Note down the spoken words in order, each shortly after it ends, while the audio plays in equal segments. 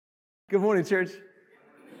Good morning, church.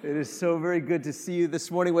 It is so very good to see you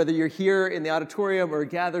this morning, whether you're here in the auditorium or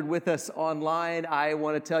gathered with us online. I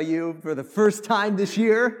want to tell you for the first time this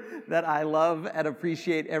year that I love and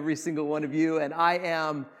appreciate every single one of you. And I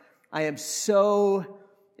am so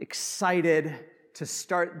excited to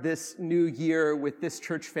start this new year with this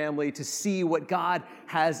church family, to see what God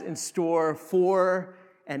has in store for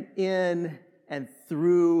and in and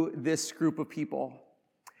through this group of people.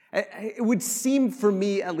 It would seem, for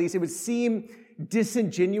me at least, it would seem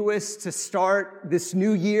disingenuous to start this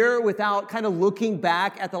new year without kind of looking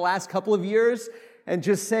back at the last couple of years and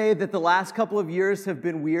just say that the last couple of years have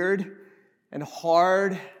been weird and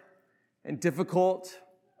hard and difficult.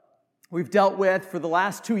 We've dealt with, for the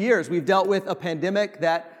last 2 years, we've dealt with a pandemic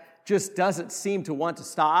that just doesn't seem to want to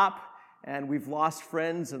stop, and we've lost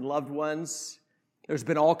friends and loved ones. There's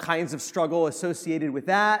been all kinds of struggle associated with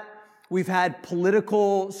that. We've had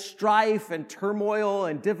political strife and turmoil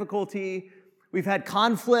and difficulty. We've had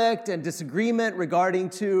conflict and disagreement regarding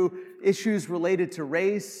to issues related to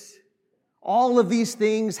race. All of these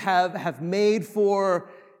things have made for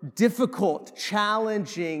difficult,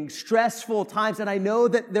 challenging, stressful times. And I know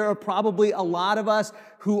that there are probably a lot of us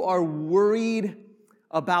who are worried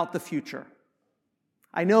about the future.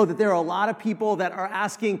 I know that there are a lot of people that are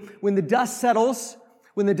asking, when the dust settles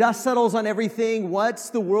on everything, what's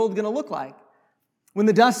the world going to look like? When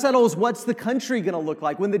the dust settles, what's the country going to look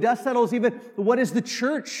like? When the dust settles, even what is the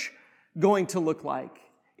church going to look like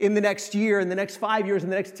in the next year, in the next 5 years, in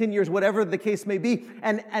the next 10 years, whatever the case may be?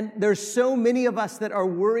 And there's so many of us that are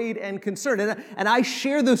worried and concerned. And I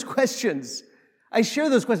share those questions.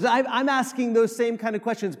 I'm asking those same kind of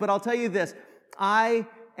questions, but I'll tell you this. I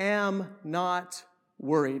am not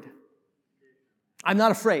worried. I'm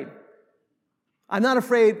not afraid. I'm not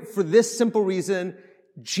afraid for this simple reason.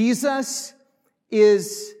 Jesus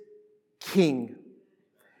is King.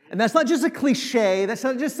 And that's not just a cliche. That's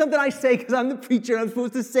not just something I say because I'm the preacher and I'm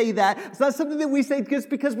supposed to say that. It's not something that we say just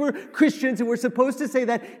because we're Christians and we're supposed to say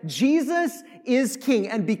that. Jesus is King.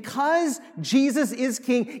 And because Jesus is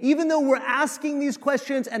King, even though we're asking these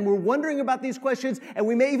questions and we're wondering about these questions and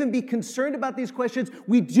we may even be concerned about these questions,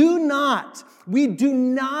 we do not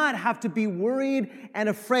have to be worried and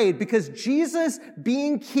afraid, because Jesus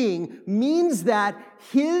being King means that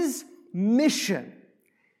His mission,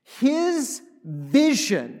 His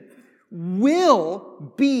vision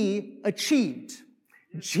will be achieved.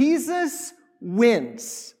 Jesus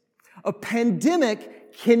wins. A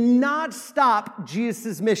pandemic cannot stop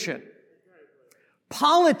Jesus' mission.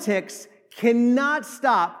 Politics cannot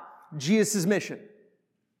stop Jesus' mission.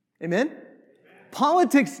 Amen?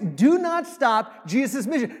 Politics do not stop Jesus'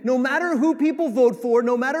 mission. No matter who people vote for,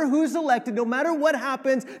 no matter who's elected, no matter what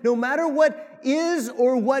happens, no matter what is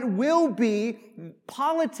or what will be,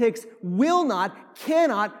 politics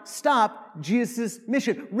cannot stop Jesus'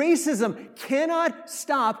 mission. Racism cannot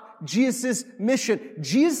stop Jesus' mission.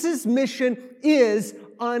 Jesus' mission is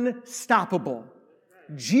unstoppable.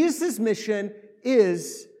 Jesus' mission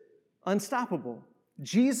is unstoppable.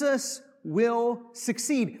 Jesus will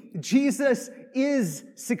succeed. Jesus is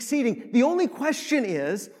succeeding. The question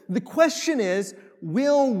is,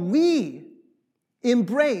 will we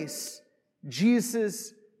embrace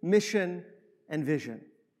Jesus' mission and vision?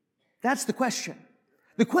 That's the question.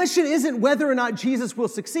 The question isn't whether or not Jesus will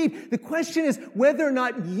succeed. The question is whether or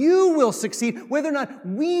not you will succeed, whether or not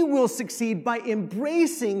we will succeed by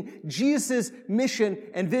embracing Jesus' mission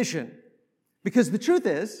and vision. Because the truth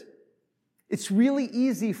is, it's really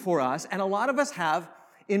easy for us, and a lot of us have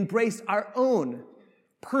embraced our own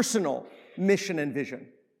personal mission and vision.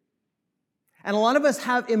 And a lot of us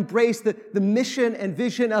have embraced the mission and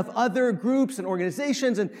vision of other groups and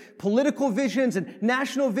organizations and political visions and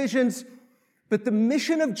national visions. But the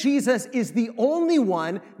mission of Jesus is the only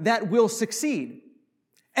one that will succeed.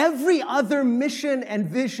 Every other mission and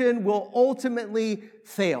vision will ultimately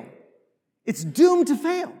fail. It's doomed to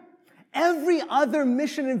fail. Every other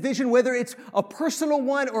mission and vision, whether it's a personal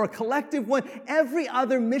one or a collective one, every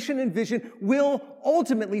other mission and vision will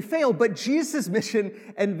ultimately fail. But Jesus' mission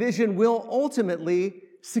and vision will ultimately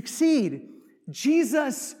succeed.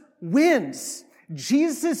 Jesus wins.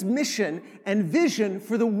 Jesus' mission and vision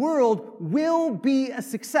for the world will be a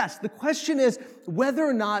success. The question is whether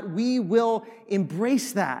or not we will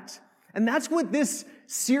embrace that. And that's what this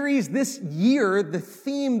series this year, the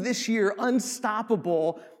theme this year,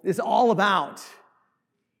 Unstoppable, is all about.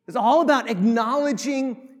 It's all about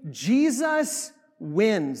acknowledging Jesus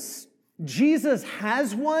wins. Jesus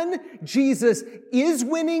has won. Jesus is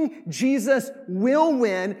winning. Jesus will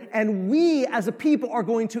win. And we as a people are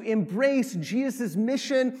going to embrace Jesus'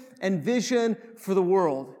 mission and vision for the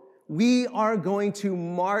world. we are going to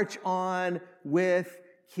march on with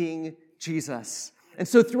King Jesus. And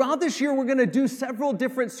so throughout this year, we're going to do several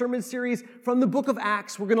different sermon series from the book of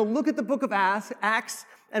Acts. We're going to look at the book of Acts,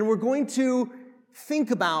 and we're going to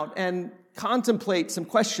think about and contemplate some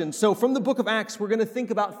questions. So from the book of Acts, we're going to think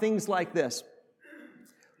about things like this.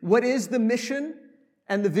 What is the mission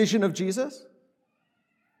and the vision of Jesus?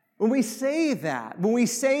 When we say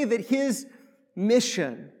that his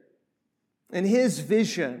mission and his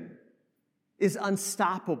vision is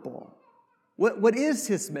unstoppable, what is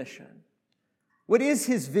his mission? What is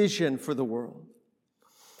his vision for the world?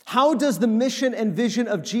 How does the mission and vision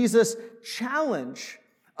of Jesus challenge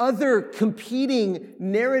other competing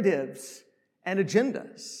narratives and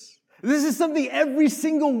agendas? This is something every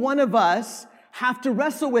single one of us have to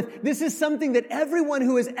wrestle with. This is something that everyone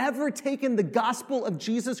who has ever taken the gospel of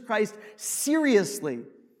Jesus Christ seriously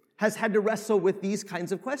has had to wrestle with these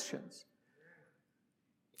kinds of questions.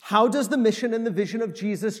 How does the mission and the vision of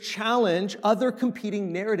Jesus challenge other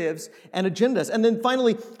competing narratives and agendas? And then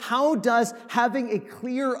finally, how does having a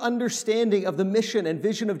clear understanding of the mission and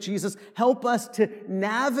vision of Jesus help us to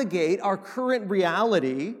navigate our current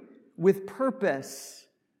reality with purpose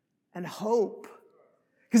and hope?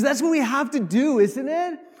 Because that's what we have to do, isn't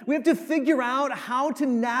it? We have to figure out how to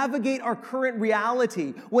navigate our current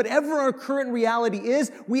reality. Whatever our current reality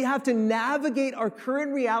is, we have to navigate our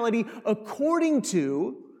current reality according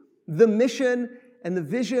to the mission and the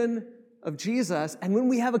vision of Jesus. And when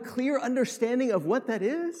we have a clear understanding of what that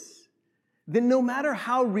is, then no matter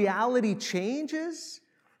how reality changes,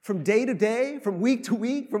 from day to day, from week to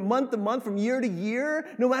week, from month to month, from year to year,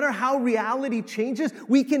 no matter how reality changes,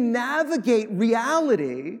 we can navigate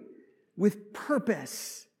reality with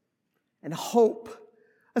purpose and hope.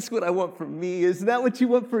 That's what I want for me. Isn't that what you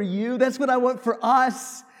want for you? That's what I want for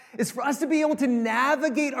us. It's for us to be able to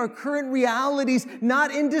navigate our current realities,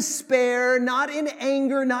 not in despair, not in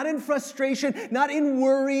anger, not in frustration, not in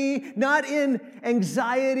worry, not in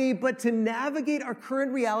anxiety, but to navigate our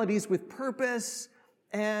current realities with purpose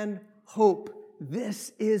and hope.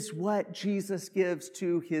 This is what Jesus gives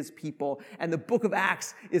to his people. And the book of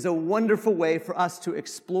Acts is a wonderful way for us to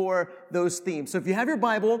explore those themes. So if you have your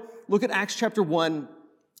Bible, look at Acts chapter 1,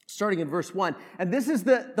 starting in verse 1. And this is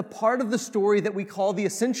the part of the story that we call the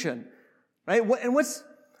ascension, right? And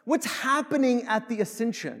what's happening at the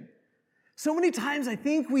ascension? So many times I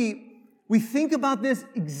think we think about this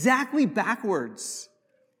exactly backwards.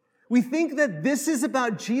 We think that this is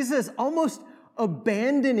about Jesus almost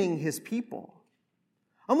abandoning his people,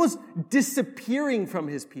 almost disappearing from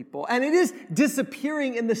his people. And it is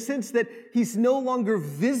disappearing in the sense that he's no longer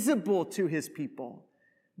visible to his people,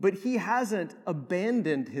 but he hasn't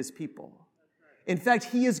abandoned his people. In fact,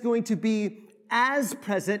 he is going to be as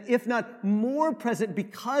present, if not more present,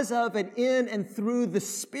 because of and in and through the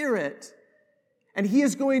Spirit. And he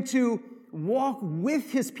is going to walk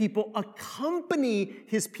with his people, accompany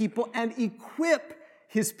his people, and equip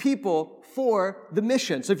his people for the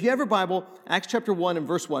mission. So if you have your Bible, Acts chapter 1 and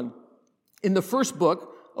verse 1. In the first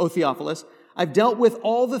book, O Theophilus, I've dealt with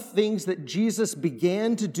all the things that Jesus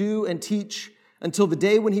began to do and teach until the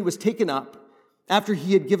day when he was taken up, after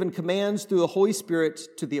he had given commands through the Holy Spirit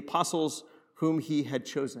to the apostles whom he had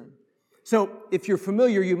chosen. So if you're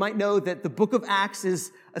familiar, you might know that the book of Acts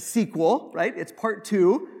is a sequel, right? It's part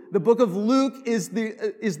 2. The book of Luke is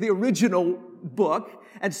the original book.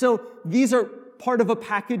 And so these are part of a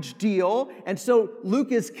package deal. And so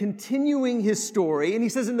Luke is continuing his story. And he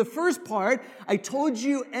says in the first part, I told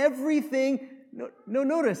you everything. No,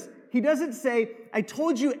 notice, he doesn't say, I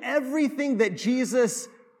told you everything that Jesus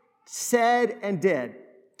said and did,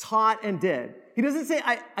 taught and did. He doesn't say,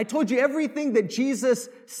 I told you everything that Jesus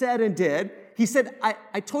said and did. He said,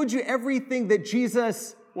 I told you everything that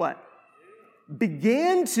Jesus, what?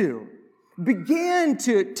 Began to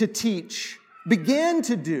teach, began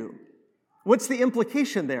to do. What's the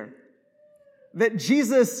implication there? That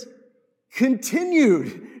Jesus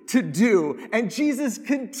continued to do, and Jesus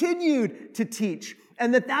continued to teach,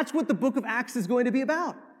 and that's what the book of Acts is going to be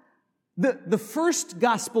about. The first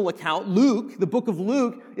gospel account, Luke, the book of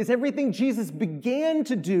Luke, is everything Jesus began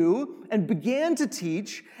to do and began to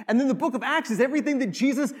teach, and then the book of Acts is everything that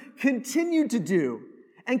Jesus continued to do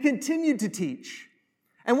and continued to teach.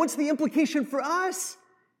 And what's the implication for us?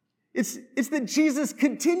 It's that Jesus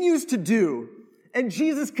continues to do and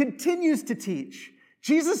Jesus continues to teach.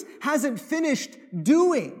 Jesus hasn't finished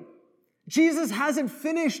doing. Jesus hasn't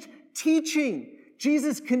finished teaching.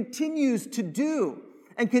 Jesus continues to do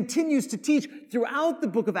and continues to teach throughout the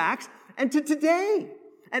book of Acts and to today.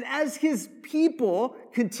 And as his people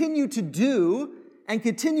continue to do and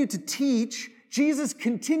continue to teach, Jesus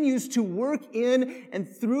continues to work in and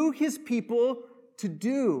through his people to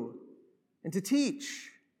do and to teach.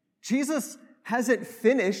 Jesus hasn't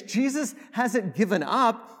finished. Jesus hasn't given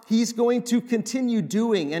up. He's going to continue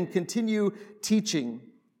doing and continue teaching.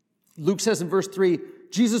 Luke says in verse 3,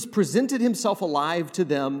 Jesus presented himself alive to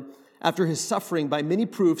them after his suffering by many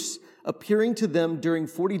proofs, appearing to them during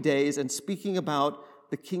 40 days and speaking about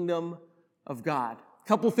the kingdom of God. A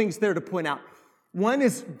couple things there to point out. One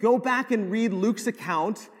is go back and read Luke's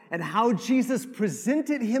account and how Jesus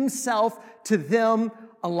presented himself to them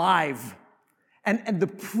alive. And the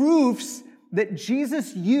proofs that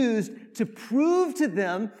Jesus used to prove to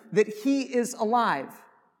them that he is alive.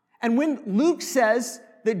 And when Luke says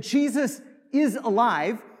that Jesus is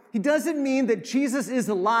alive, he doesn't mean that Jesus is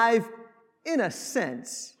alive in a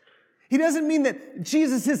sense. He doesn't mean that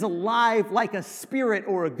Jesus is alive like a spirit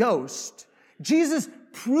or a ghost. Jesus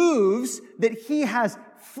proves that he has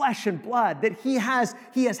flesh and blood, that he has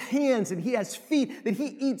hands and he has feet, that he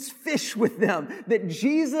eats fish with them, that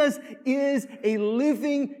Jesus is a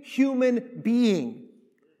living human being.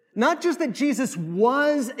 Not just that Jesus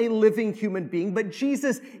was a living human being, but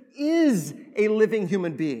Jesus is a living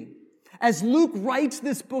human being. As Luke writes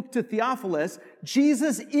this book to Theophilus,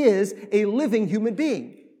 Jesus is a living human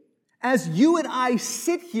being. As you and I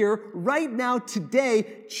sit here right now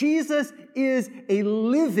today, Jesus is a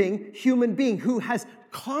living human being who has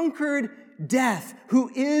conquered death,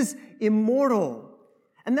 who is immortal.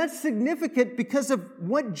 And that's significant because of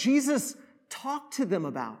what Jesus talked to them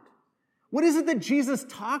about. What is it that Jesus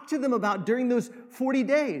talked to them about during those 40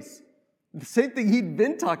 days? The same thing he'd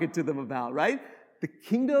been talking to them about, right? The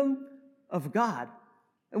kingdom of God.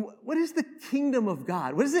 And what is the kingdom of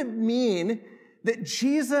God? What does it mean that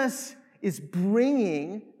Jesus is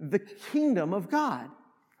bringing the kingdom of God?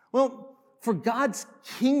 Well, for God's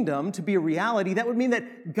kingdom to be a reality, that would mean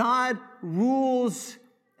that God rules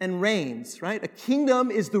and reigns, right? A kingdom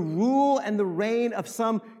is the rule and the reign of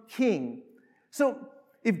some king. So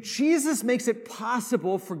if Jesus makes it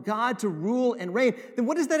possible for God to rule and reign, then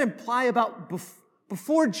what does that imply about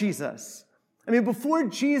before Jesus? I mean, before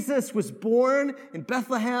Jesus was born in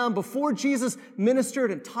Bethlehem, before Jesus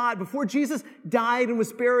ministered and taught, before Jesus died and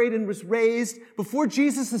was buried and was raised, before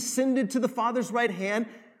Jesus ascended to the Father's right hand,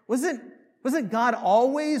 wasn't God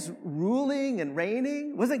always ruling and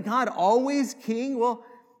reigning? Wasn't God always king? Well,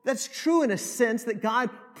 that's true in a sense that God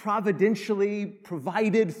providentially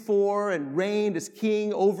provided for and reigned as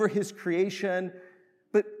king over his creation.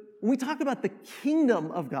 But when we talk about the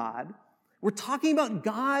kingdom of God, we're talking about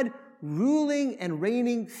God ruling and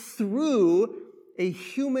reigning through a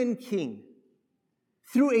human king.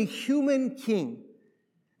 Through a human king.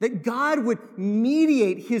 That God would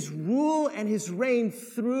mediate his rule and his reign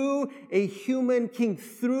through a human king,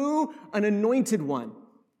 through an anointed one.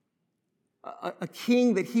 A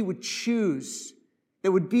king that he would choose,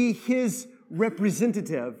 that would be his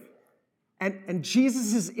representative. And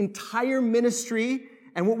Jesus' entire ministry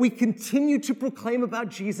and what we continue to proclaim about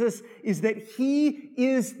Jesus is that he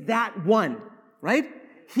is that one, right?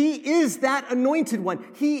 He is that anointed one.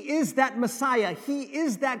 He is that Messiah. He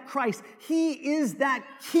is that Christ. He is that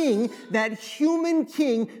king, that human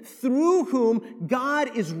king through whom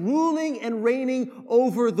God is ruling and reigning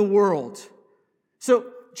over the world. So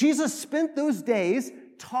Jesus spent those days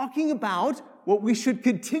talking about what we should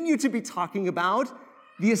continue to be talking about,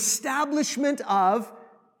 the establishment of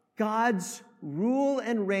God's rule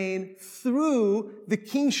and reign through the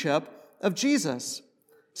kingship of Jesus.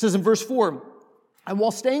 It says in verse 4, and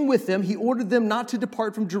while staying with them, he ordered them not to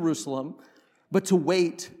depart from Jerusalem, but to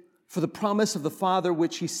wait for the promise of the Father,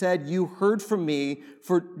 which he said, you heard from me,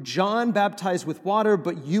 for John baptized with water,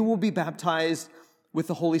 but you will be baptized with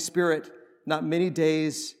the Holy Spirit not many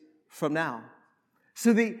days from now.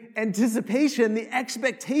 So the anticipation, the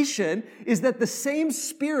expectation is that the same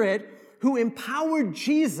Spirit who empowered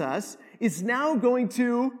Jesus is now going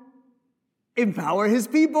to empower his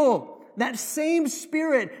people. That same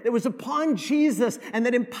Spirit that was upon Jesus and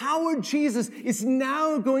that empowered Jesus is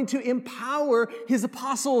now going to empower his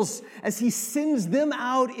apostles as he sends them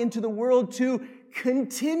out into the world to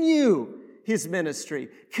continue his ministry,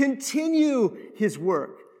 continue his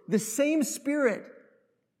work. The same Spirit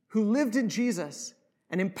who lived in Jesus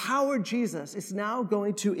and empowered Jesus is now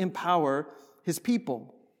going to empower his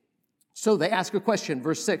people. So they ask a question,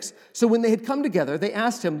 verse 6. So when they had come together, they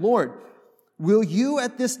asked him, Lord, will you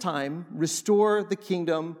at this time restore the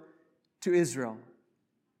kingdom to Israel?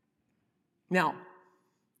 Now,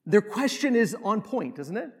 their question is on point,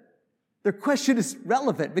 isn't it? Their question is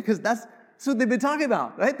relevant because that's what they've been talking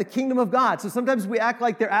about, right? The kingdom of God. So sometimes we act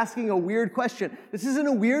like they're asking a weird question. This isn't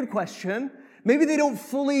a weird question. Maybe they don't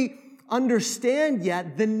fully understand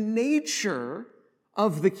yet the nature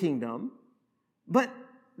of the kingdom, but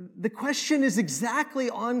the question is exactly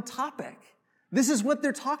on topic. This is what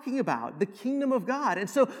they're talking about, the kingdom of God. And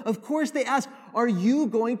so, of course, they ask, are you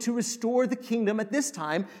going to restore the kingdom at this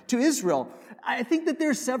time to Israel? I think that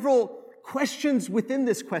there's several questions within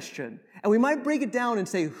this question. And we might break it down and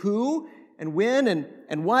say who and when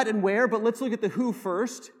and what and where, but let's look at the who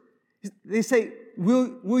first. They say,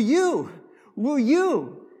 will you? Will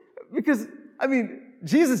you? Because,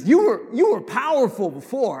 Jesus, you were powerful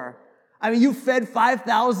before. You fed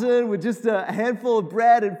 5,000 with just a handful of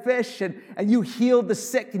bread and fish, and you healed the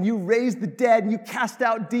sick, and you raised the dead, and you cast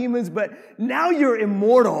out demons, but now you're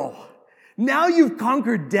immortal. Now you've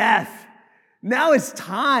conquered death. Now it's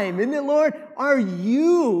time, isn't it, Lord? Are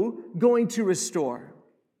you going to restore?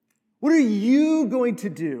 What are you going to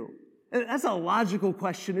do? And that's a logical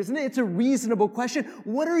question, isn't it? It's a reasonable question.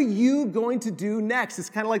 What are you going to do next?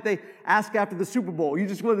 It's kind of like they ask after the Super Bowl. You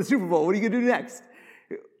just won the Super Bowl. What are you going to do next?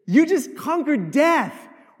 You just conquered death.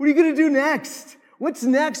 What are you going to do next? What's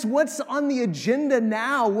next? What's on the agenda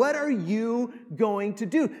now? What are you going to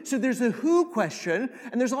do? So there's a who question,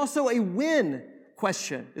 and there's also a when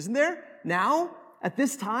question, isn't there? Now? At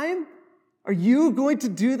this time? Are you going to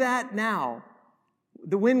do that now?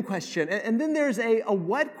 The when question. And then there's a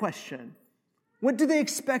what question. What do they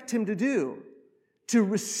expect him to do? To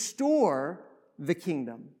restore the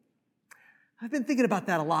kingdom. I've been thinking about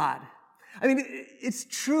that a lot. It's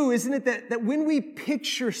true, isn't it, that when we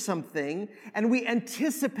picture something and we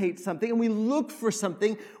anticipate something and we look for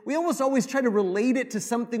something, we almost always try to relate it to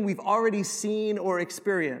something we've already seen or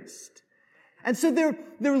experienced. And so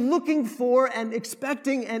they're looking for and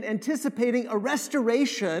expecting and anticipating a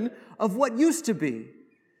restoration of what used to be.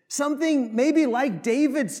 Something maybe like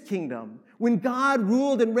David's kingdom, when God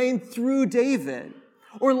ruled and reigned through David.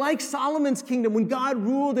 Or like Solomon's kingdom, when God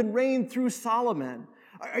ruled and reigned through Solomon.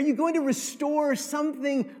 Are you going to restore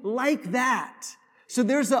something like that? So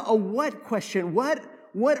there's a what question. What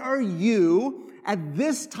are you at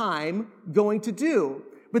this time going to do?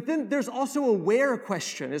 But then there's also a where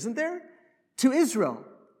question, isn't there? To Israel.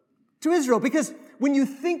 To Israel. Because when you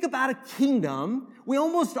think about a kingdom, we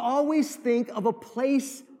almost always think of a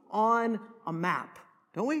place on a map,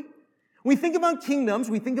 don't we? When we think about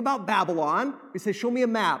kingdoms, we think about Babylon. We say, show me a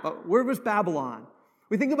map. Where was Babylon?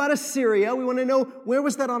 We think about Assyria. We want to know, where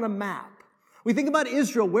was that on a map? We think about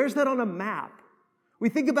Israel. Where's that on a map? We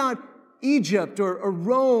think about Egypt or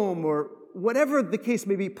Rome or whatever the case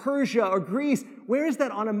may be, Persia or Greece. Where is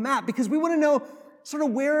that on a map? Because we want to know sort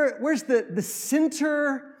of where's the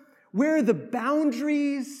center, where are the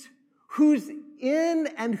boundaries, who's in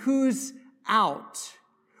and who's out.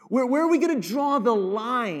 Where are we going to draw the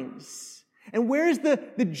lines? And where's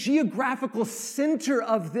the geographical center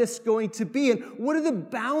of this going to be? And what are the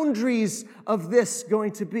boundaries of this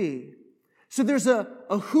going to be? So there's a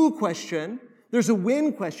who question, there's a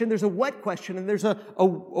when question, there's a what question, and there's a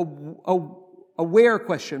where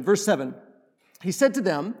question. Verse 7, he said to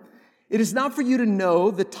them, "It is not for you to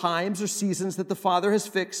know the times or seasons that the Father has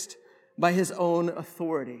fixed by his own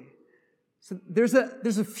authority." So there's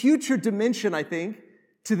a future dimension, I think,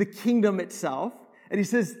 to the kingdom itself. And he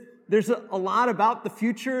says, there's a lot about the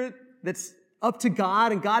future that's up to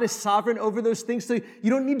God, and God is sovereign over those things. So you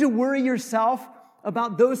don't need to worry yourself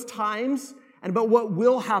about those times and about what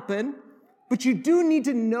will happen. But you do need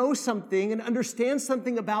to know something and understand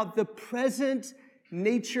something about the present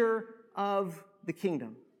nature of the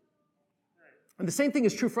kingdom. And the same thing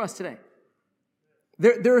is true for us today.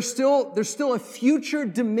 There's still a future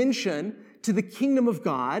dimension to the kingdom of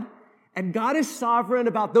God. And God is sovereign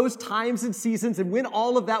about those times and seasons and when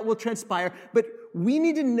all of that will transpire. But we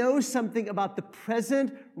need to know something about the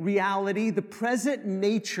present reality, the present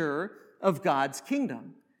nature of God's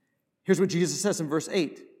kingdom. Here's what Jesus says in verse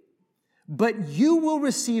 8. "But you will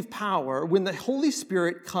receive power when the Holy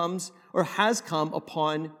Spirit comes or has come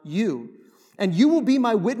upon you. And you will be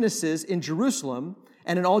my witnesses in Jerusalem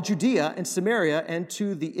and in all Judea and Samaria and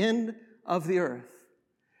to the end of the earth."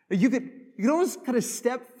 You can almost kind of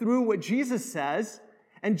step through what Jesus says,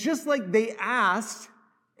 and just like they asked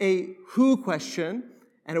a who question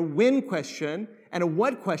and a when question and a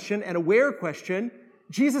what question and a where question,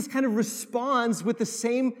 Jesus kind of responds with the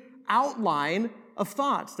same outline of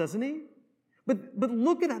thoughts, doesn't he? But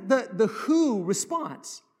look at the who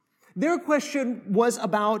response. Their question was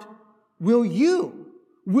about, will you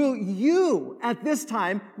at this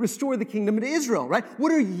time restore the kingdom to Israel, right?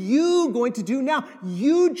 What are you going to do now?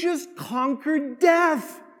 You just conquered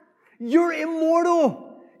death. You're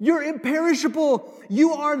immortal. You're imperishable.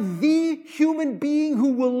 You are the human being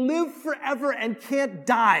who will live forever and can't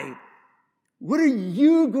die. What are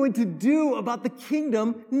you going to do about the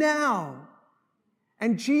kingdom now?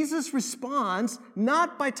 And Jesus responds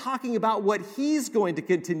not by talking about what he's going to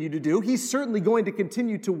continue to do. He's certainly going to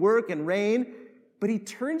continue to work and reign, but he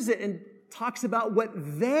turns it and talks about what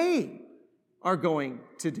they are going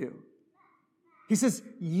to do. He says,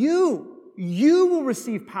 you will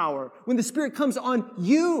receive power when the Spirit comes on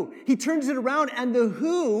you. He turns it around, and the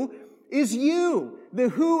who is you. The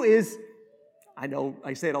who is, I know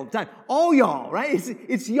I say it all the time, all y'all, right?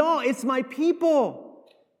 It's y'all, it's my people.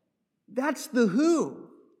 That's the who.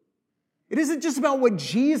 It isn't just about what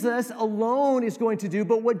Jesus alone is going to do,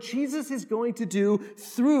 but what Jesus is going to do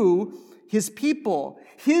through his people.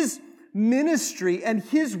 His ministry and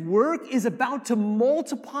his work is about to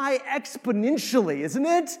multiply exponentially, isn't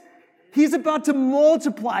it? He's about to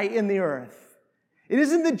multiply in the earth. It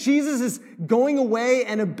isn't that Jesus is going away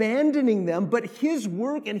and abandoning them, but his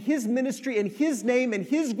work and his ministry and his name and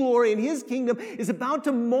his glory and his kingdom is about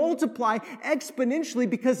to multiply exponentially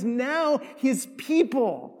because now his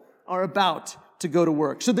people are about to go to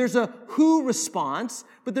work. So there's a who response,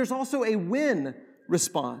 but there's also a when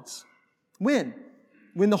response. When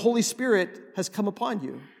the Holy Spirit has come upon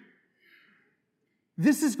you.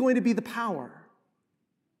 This is going to be the power.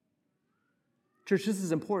 Church, this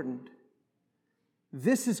is important.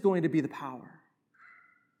 This is going to be the power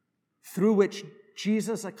through which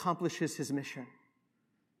Jesus accomplishes his mission.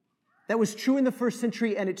 That was true in the first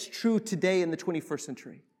century, and it's true today in the 21st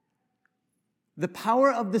century. The power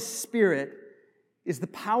of the Spirit is the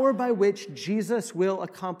power by which Jesus will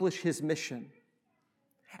accomplish his mission.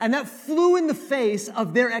 And that flew in the face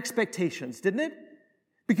of their expectations, didn't it?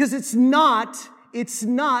 Because it's not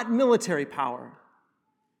military power.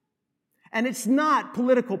 And it's not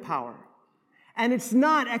political power. And it's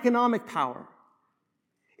not economic power.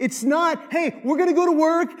 It's not, hey, we're going to go to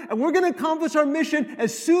work and we're going to accomplish our mission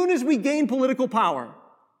as soon as we gain political power.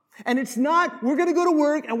 And it's not, we're going to go to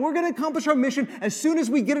work and we're going to accomplish our mission as soon as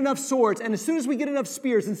we get enough swords and as soon as we get enough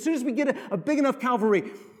spears and as soon as we get a big enough cavalry.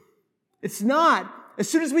 It's not, as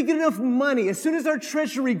soon as we get enough money, as soon as our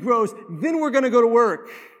treasury grows, then we're going to go to work.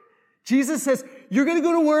 Jesus says, you're going to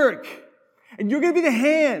go to work. And you're going to be the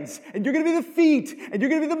hands, and you're going to be the feet, and you're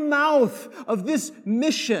going to be the mouth of this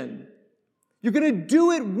mission. You're going to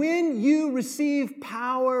do it when you receive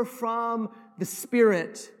power from the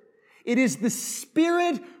Spirit. It is the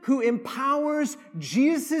Spirit who empowers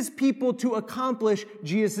Jesus' people to accomplish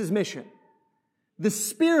Jesus' mission. The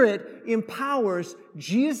Spirit empowers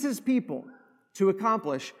Jesus' people to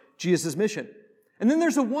accomplish Jesus' mission. And then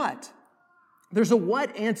there's a what. There's a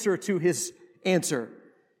what answer to his answer.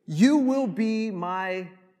 You will be my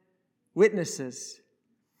witnesses.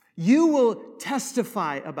 You will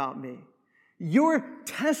testify about me. Your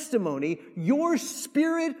testimony, your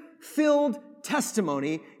Spirit-filled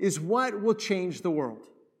testimony is what will change the world.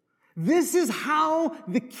 This is how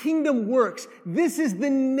the kingdom works. This is the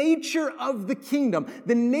nature of the kingdom.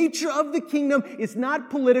 The nature of the kingdom is not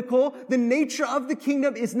political. The nature of the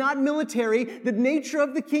kingdom is not military. The nature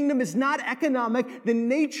of the kingdom is not economic. The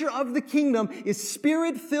nature of the kingdom is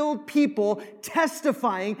Spirit-filled people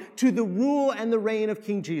testifying to the rule and the reign of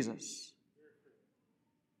King Jesus.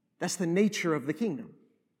 That's the nature of the kingdom.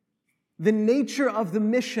 The nature of the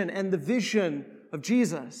mission and the vision of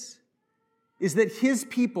Jesus is that his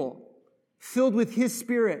people, filled with his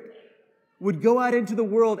Spirit, would go out into the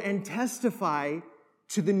world and testify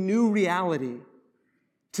to the new reality,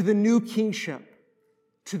 to the new kingship,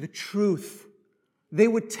 to the truth. They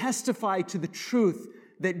would testify to the truth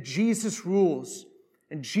that Jesus rules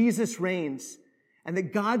and Jesus reigns and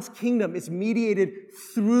that God's kingdom is mediated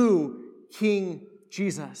through King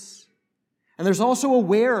Jesus. And there's also a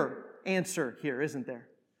where answer here, isn't there?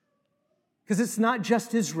 Because it's not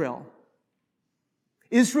just Israel.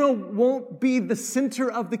 Israel won't be the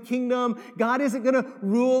center of the kingdom. God isn't going to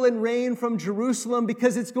rule and reign from Jerusalem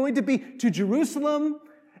because it's going to be to Jerusalem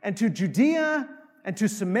and to Judea and to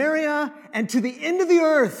Samaria and to the end of the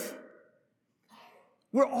earth.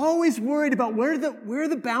 We're always worried about where are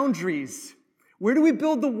the boundaries? Where do we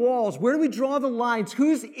build the walls? Where do we draw the lines?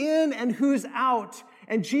 Who's in and who's out?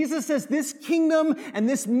 And Jesus says this kingdom and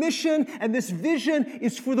this mission and this vision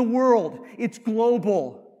is for the world. It's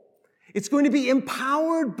global. It's going to be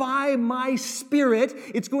empowered by my Spirit.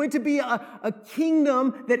 It's going to be a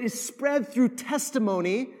kingdom that is spread through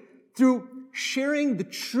testimony, through sharing the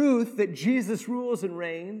truth that Jesus rules and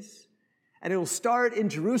reigns. And it will start in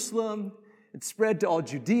Jerusalem and spread to all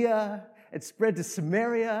Judea and spread to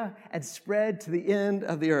Samaria and spread to the end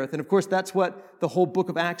of the earth. And of course, that's what the whole book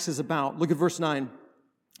of Acts is about. Look at verse 9.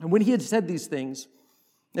 And when he had said these things,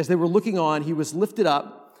 as they were looking on, he was lifted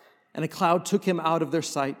up, and a cloud took him out of their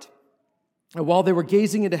sight. And while they were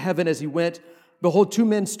gazing into heaven as he went, behold, two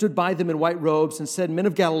men stood by them in white robes and said, Men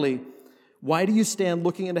of Galilee, why do you stand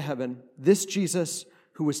looking into heaven? This Jesus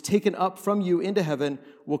who was taken up from you into heaven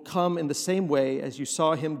will come in the same way as you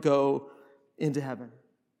saw him go into heaven.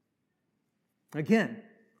 Again,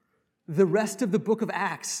 the rest of the book of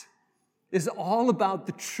Acts is all about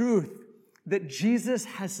the truth that Jesus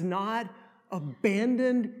has not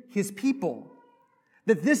abandoned his people.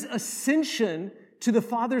 That this ascension to the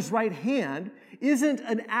Father's right hand isn't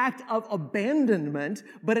an act of abandonment,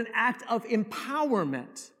 but an act of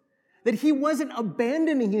empowerment. That he wasn't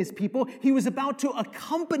abandoning his people, he was about to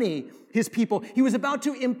accompany his people. He was about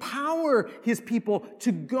to empower his people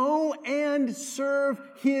to go and serve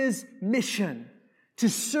his mission, to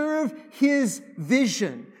serve his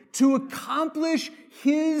vision, to accomplish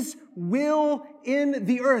his will in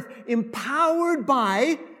the earth, empowered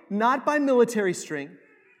by, not by military strength,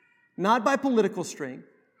 not by political strength,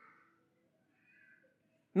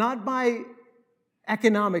 not by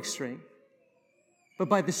economic strength, but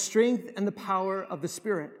by the strength and the power of the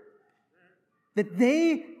Spirit. That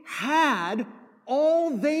they had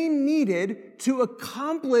all they needed to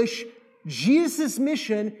accomplish Jesus'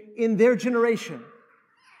 mission in their generation.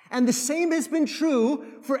 And the same has been true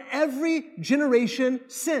for every generation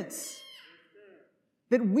since.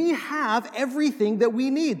 That we have everything that we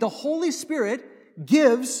need. The Holy Spirit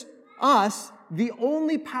gives us the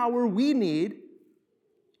only power we need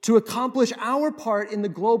to accomplish our part in the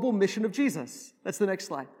global mission of Jesus. That's the next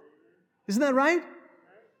slide. Isn't that right?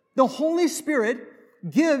 The Holy Spirit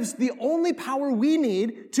gives the only power we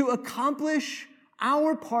need to accomplish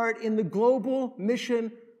our part in the global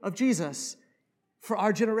mission of Jesus for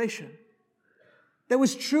our generation. That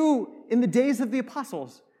was true in the days of the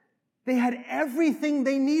apostles. They had everything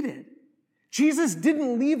they needed. Jesus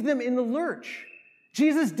didn't leave them in the lurch.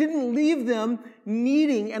 Jesus didn't leave them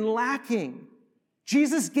needing and lacking.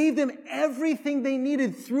 Jesus gave them everything they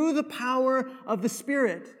needed through the power of the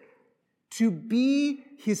Spirit to be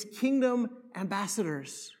his kingdom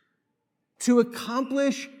ambassadors, to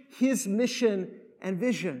accomplish his mission and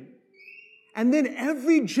vision. And then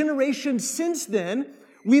every generation since then,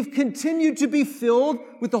 we've continued to be filled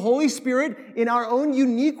with the Holy Spirit in our own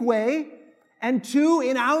unique way, and to,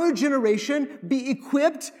 in our generation, be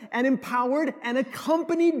equipped and empowered and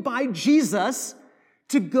accompanied by Jesus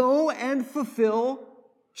to go and fulfill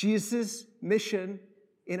Jesus' mission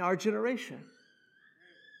in our generation.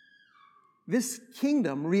 This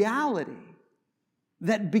kingdom reality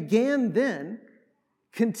that began then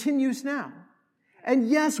continues now. And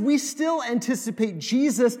yes, we still anticipate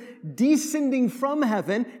Jesus descending from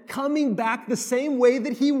heaven, coming back the same way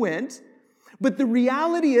that he went. But the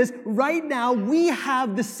reality is, right now, we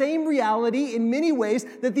have the same reality in many ways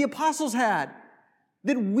that the apostles had.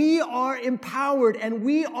 That we are empowered and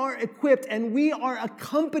we are equipped and we are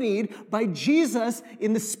accompanied by Jesus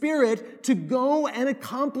in the Spirit to go and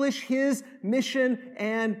accomplish his mission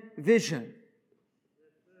and vision.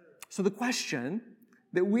 So the question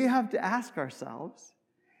that we have to ask ourselves,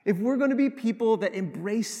 if we're going to be people that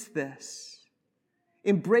embrace this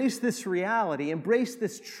reality, embrace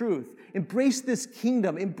this truth, embrace this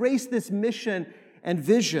kingdom, embrace this mission and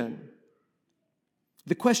vision,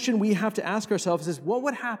 the question we have to ask ourselves is, what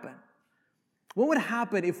would happen? What would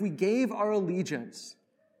happen if we gave our allegiance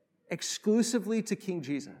exclusively to King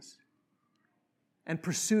Jesus and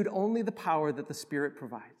pursued only the power that the Spirit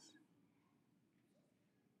provides?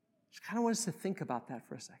 Just kind of want us to think about that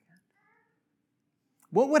for a second.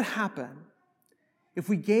 What would happen if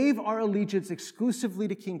we gave our allegiance exclusively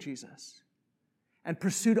to King Jesus and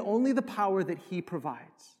pursued only the power that he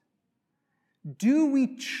provides? Do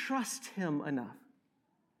we trust him enough?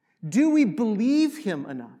 Do we believe him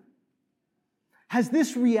enough? Has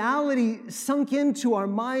this reality sunk into our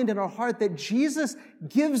mind and our heart that Jesus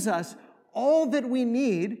gives us all that we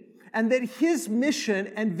need and that his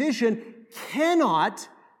mission and vision cannot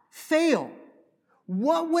fail?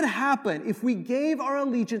 What would happen if we gave our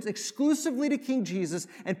allegiance exclusively to King Jesus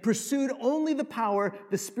and pursued only the power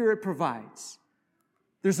the Spirit provides?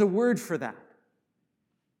 There's a word for that.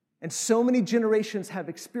 And so many generations have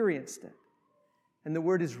experienced it. And the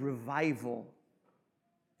word is revival.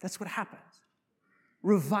 That's what happens.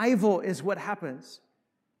 Revival is what happens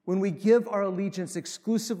when we give our allegiance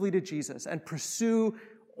exclusively to Jesus and pursue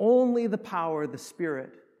only the power the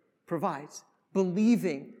Spirit provides,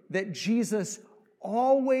 believing that Jesus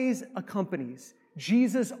always accompanies,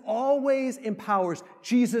 Jesus always empowers,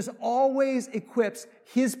 Jesus always equips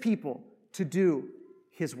his people to do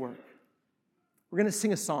his work. We're going to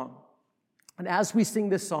sing a song. And as we sing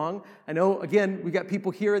this song, I know, again, we've got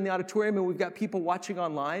people here in the auditorium and we've got people watching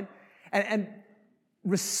online. And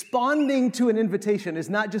responding to an invitation is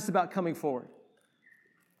not just about coming forward.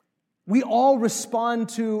 We all respond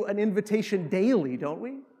to an invitation daily, don't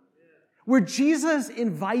we? Where Jesus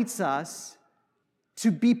invites us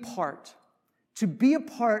to be a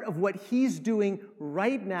part of what he's doing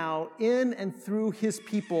right now in and through his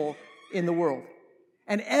people in the world.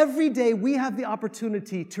 And every day we have the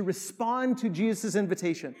opportunity to respond to Jesus'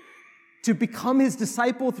 invitation, to become his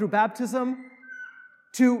disciple through baptism,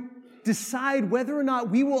 to decide whether or not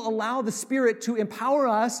we will allow the Spirit to empower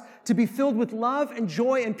us to be filled with love and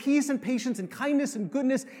joy and peace and patience and kindness and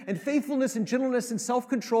goodness and faithfulness and gentleness and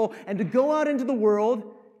self-control, and to go out into the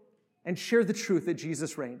world and share the truth that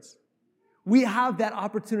Jesus reigns. We have that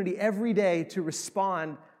opportunity every day to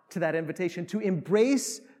respond to that invitation, to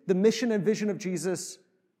embrace the mission and vision of Jesus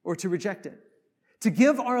or to reject it, to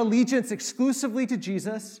give our allegiance exclusively to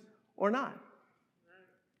Jesus or not,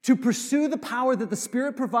 to pursue the power that the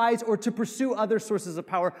Spirit provides or to pursue other sources of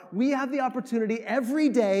power. We have the opportunity every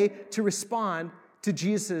day to respond to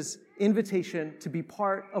Jesus' invitation to be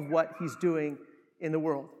part of what he's doing in the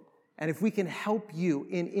world. And if we can help you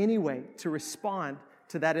in any way to respond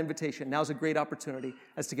to that invitation, now's a great opportunity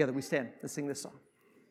as together we stand. Let's sing this song.